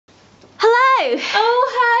Hello! Oh,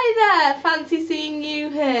 hi there! Fancy seeing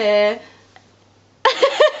you here.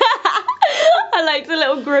 I liked the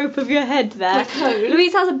little grope of your head there.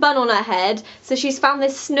 Louise has a bun on her head, so she's found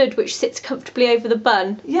this snood which sits comfortably over the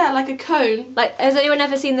bun. Yeah, like a cone. Like, has anyone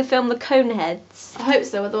ever seen the film The Coneheads? I hope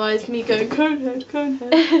so, otherwise me going conehead,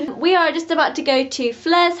 conehead. We are just about to go to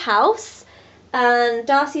Fleur's house, and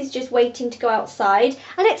Darcy's just waiting to go outside,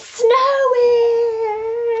 and it's snowing!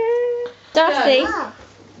 Darcy. Yeah.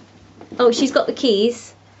 Oh, she's got the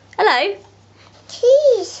keys. Hello.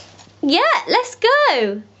 Cheese. Yeah, let's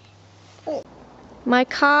go. My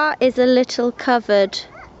car is a little covered.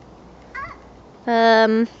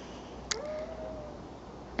 Okay,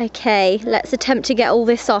 let's attempt to get all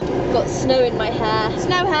this off. I've got snow in my hair.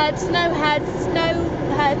 Snowhead, snowhead,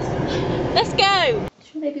 snowhead. Let's go.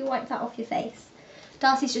 Should maybe wipe that off your face.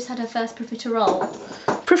 Darcy's just had her first profiterole.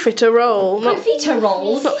 Profiterole, not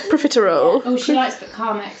Profiteroles? not profiterole. Oh, she likes the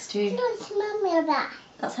Carmex too. Don't smell me of that.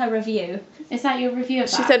 That's her review. Is that your review of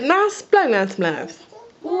that? She said, nice blowing out some nerves.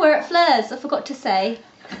 Oh, we're at Fleur's, I forgot to say.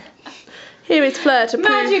 Here is Fleur to prove.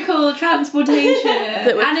 Magical transportation.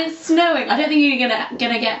 And it's snowing. I don't think you're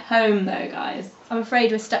gonna get home though, guys. I'm afraid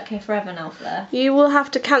we're stuck here forever now, Fleur. You will have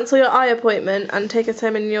to cancel your eye appointment and take us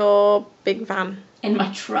home in your big van. In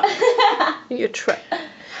my truck. In your truck.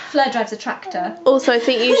 Fleur drives a tractor. Also, I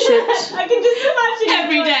think you should... I can just imagine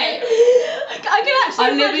Every day. I can actually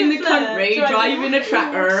I live in the country, driving a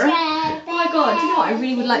tractor. Oh my god, do you know what? I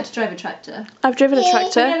really would like to drive a tractor. I've driven a You've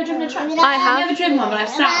tractor. never driven a tractor? I I've have. never driven one, but I've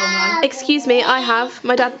sat on one. Excuse me, I have.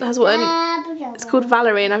 My dad has one. It's called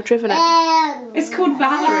Valerie and I've driven it. It's called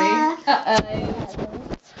Valerie.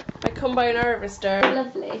 Uh-oh. I come by an harvester.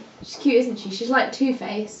 Lovely. She's cute, isn't she? She's like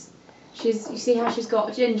Two-Face. You see how she's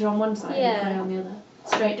got ginger on one side and grey on the other.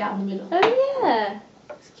 Straight down the middle. Oh yeah.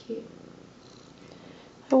 It's cute.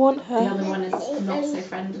 I want The her. other one is not so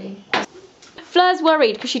friendly. Fleur's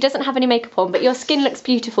worried because she doesn't have any makeup on, but your skin looks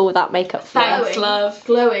beautiful without makeup, Fleur. Thanks, love.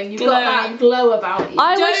 Glowing. You've got that glow about you.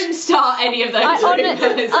 Don't start any of those videos.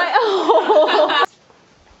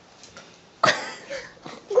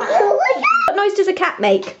 What noise does a cat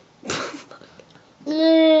make?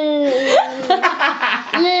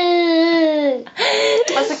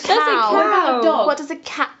 That's a cow. What about a dog? What does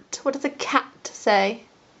a cat say?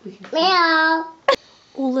 Meow.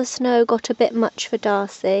 All the snow got a bit much for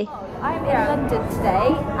Darcy. I'm in London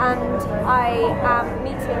today and I am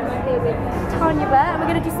meeting here with Tanya Bear and we're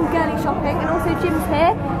going to do some girly shopping, and also Jim's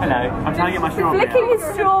here. Hello, I'm trying to get my strawberry Flicking out. his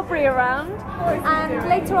strawberry around, and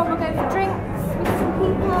later on we're going for drinks with some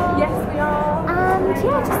people. Yes, we are. And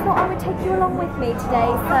yeah, just thought I would take you along with me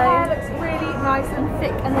today. So Hair looks really nice and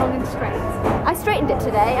thick and long and straight. I straightened it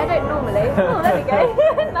today. I don't normally. Oh, there we go.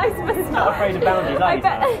 Nice moustache. Not afraid of boundaries, are you?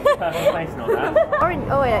 Perfect place and all that.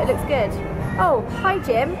 Oh yeah, it looks good. Oh, hi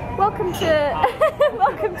Jim. Welcome to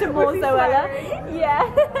welcome to MoreZoella. Yeah.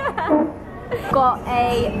 Got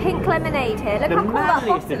a pink lemonade here. Look how cool that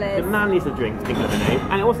bottle is. The manliest of drinks, pink lemonade,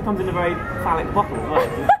 and it also comes in a very phallic bottle as well.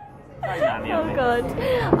 Very manly, Oh god.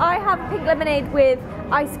 I have a pink lemonade with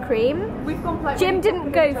ice cream. We've gone for Jim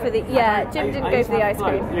didn't go for the Jim didn't go for the ice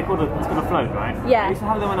cream. It's called a float, right? Yeah. I used to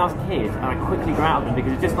have them when I was a kid, and I quickly grew out of them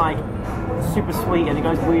because it's just like super sweet and it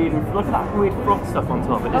goes weird. Look at that weird froth stuff on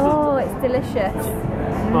top. Oh, it's delicious. I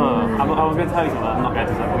was going to tell you something, but I'm not going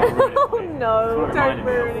to say it. Oh no. Don't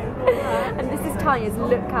ruin it. And this is Tanya's.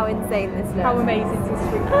 Look how insane this looks. How amazing is this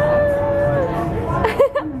sweet?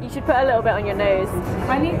 You should put a little bit on your nose.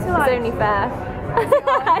 I need to It's like... only fair.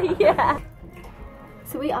 Yeah.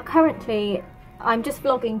 So we are currently... I'm just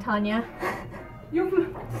vlogging Tanya.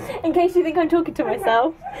 In case you think I'm talking to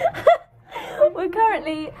myself. We're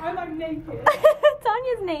currently... I'm like naked.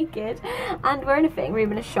 Tanya's naked. And we're in a fitting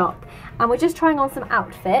room in a shop. And we're just trying on some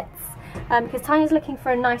outfits. Because Tanya's looking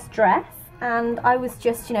for a nice dress. And I was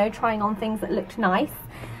just, you know, trying on things that looked nice.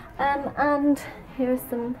 And here are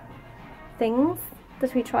some things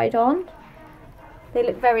that we tried on. They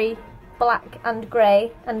look very black and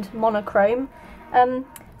grey and monochrome.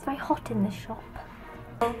 It's very hot in this shop.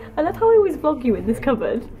 I love how I always vlog you in this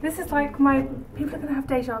cupboard. This is like my... People are going to have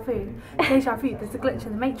deja vu. Deja vu, there's a glitch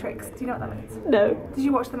in the Matrix. Do you know what that means? No. Did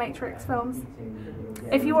you watch the Matrix films?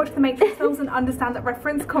 If you watch the Matrix films and understand that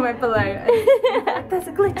reference, comment below. And there's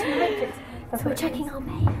a glitch in the Matrix. So we're checking our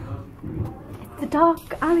mail. It's the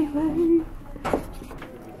dark alleyway.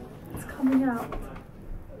 It's coming out.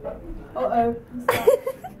 Uh-oh.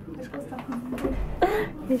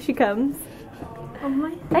 Here she comes. Oh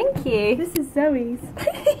my... Thank you. This is Zoe's.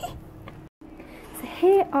 So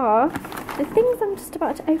here are the things I'm just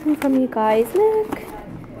about to open from you guys. Look.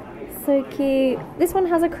 So cute. This one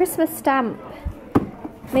has a Christmas stamp.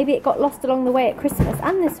 Maybe it got lost along the way at Christmas.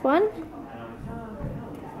 And this one.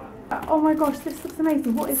 Oh my gosh, this looks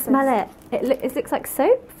amazing. What is Smell this? it. It looks like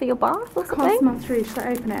soap for your bath or I something. can't smell through. Should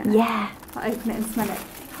I open it? Yeah. I'll open it and smell it.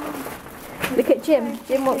 Look at Jim.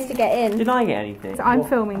 Jim wants to get in. Did I get anything? So I'm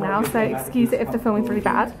filming now, so excuse it if the filming's really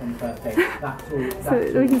bad.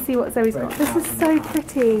 So we can see what Zoe's got. This is so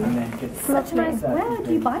pretty. It's Such a lovely. nice. Where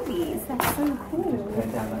do you buy these? They're so cool.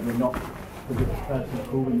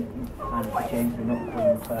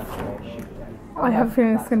 I have a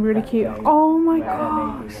feeling this is going to be really cute. Oh my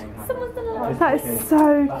gosh. Someone's done a lot. That is so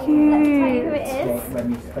Let me tell you cute. who it is.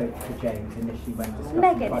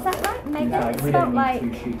 Megan, is that right? Megan? It's spelled like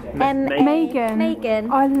Megan.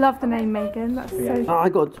 Megan. I love the name Megan. That's so. Oh, I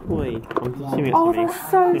got a toy. I'm assuming it's Oh, for me.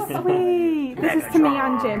 that's so sweet. This is to me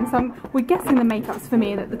and Jim. So we're guessing the makeup's for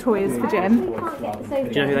me, that the toy is for Jim. We can't get so Do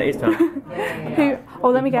you know who that is, Tom? Who? Oh,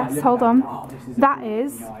 let me guess. Hold on. That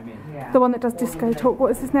is the one that does disco talk.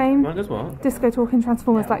 What is his name? What does what? Disco talk in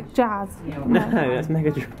Transformers, like jazz. No, that's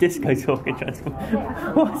Disco Talk in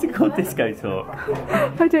Transformers. What is it called, Disco Talk?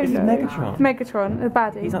 I don't know. Megatron. Megatron, the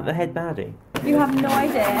baddie. He's like the head baddie. You have no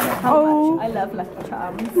idea how Oh. much I love Lucky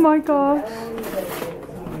Charms. My gosh.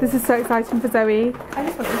 This is so exciting for Zoe. I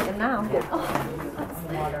just want to eat them now. Oh, I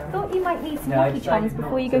thought you might need some Lucky Charms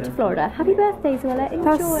before you go to Florida. Happy birthday, Zoella. Enjoy.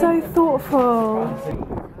 That's so thoughtful.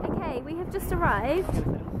 Okay, we have just arrived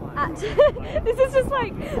at. This is just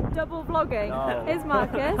like double vlogging. Here's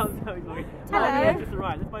Marcus. Hello. Just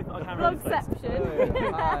right. Let's both put our camera on this place.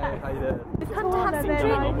 Vlogception. Hi, how you doing? We've come to have some I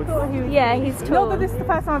drinks. thought he was. Yeah, he's Not tall. that this is the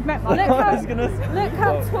first time I've met Look Mark. how, look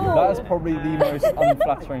how tall. That is probably the most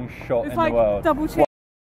unflattering shot It's in like the world. double chin.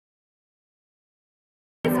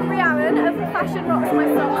 It's Rhiannon of Fashion Rocks My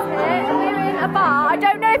Socks here, and we're in a bar. I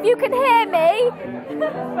don't know if you can hear me,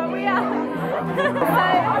 but we are. So, it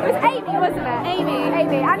was Amy, wasn't it? Amy,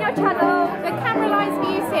 and your channel, The Cameralised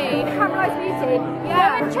Beauty. The Cameralised Beauty. Yeah. Go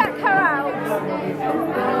and check her out.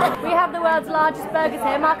 We have the world's largest burgers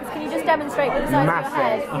here. Marcus, can you just demonstrate with the size of your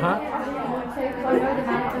head?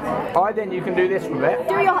 Alright then, you can do this with it.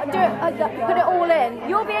 Do it, put it all in.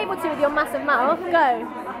 You'll be able to with your massive mouth. Go.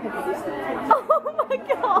 Oh my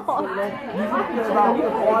god.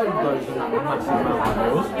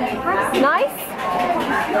 Nice.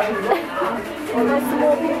 Oh, there's some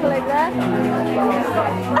more people over there.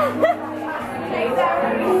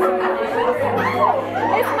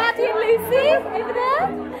 It's Maddie and Lucy over there.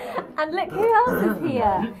 And look who else is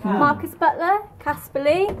here. Marcus Butler, Casper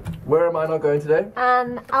Lee, Where am I not going today?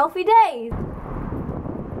 and Alfie Days.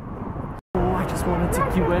 Oh, I just want to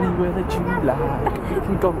take you anywhere that you like. You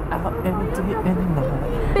can go out any day, any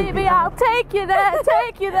night. Baby, I'll take you there,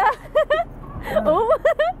 take you there. Oh,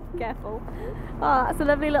 careful. Oh, that's a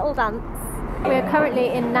lovely little dance. We are currently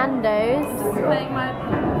in Nando's. Playing my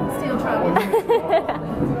steel trunk. Do you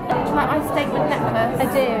like my statement necklace? I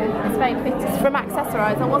do, it's very pretty. It's from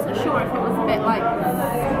Accessorize. I wasn't sure if it was a bit like,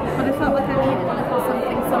 but I felt like I needed a little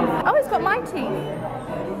something. Oh, it's got my teeth.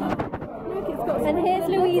 And here's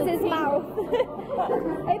Louise's mouth.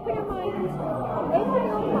 Open your mind. Open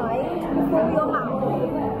your mind before your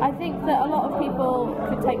mouth. I think that a lot of people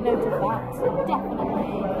could take note of that.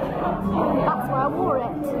 Definitely. That's why I wore it.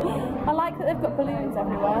 I like that they've got balloons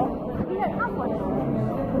everywhere. We don't have one.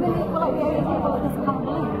 We're like the only people that doesn't have a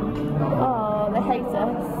balloon. Oh, they hate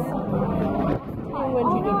us. When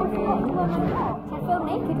do you need a balloon? I feel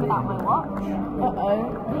naked without my watch. Uh-oh.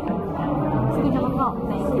 It's because I'm not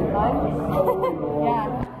naked though. Yeah.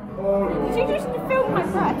 Did you just film my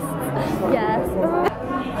breasts? Yes.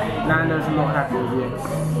 Nando's are not happy with you.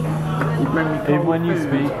 Even when you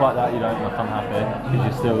speak like that, you don't look unhappy because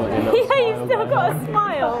you still got your little Yeah, you've smile still going. got a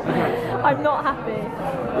smile. I'm not happy.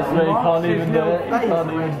 It's really, you can't even do it. You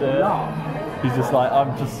can't even do it. He's just like,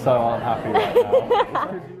 I'm just so unhappy right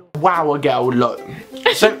now. Wow, girl, look.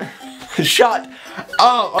 So, shut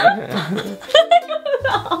up.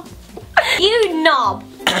 You knob.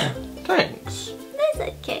 Thanks. That's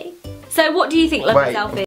okay. So what do you think Lucky's Wait. outfit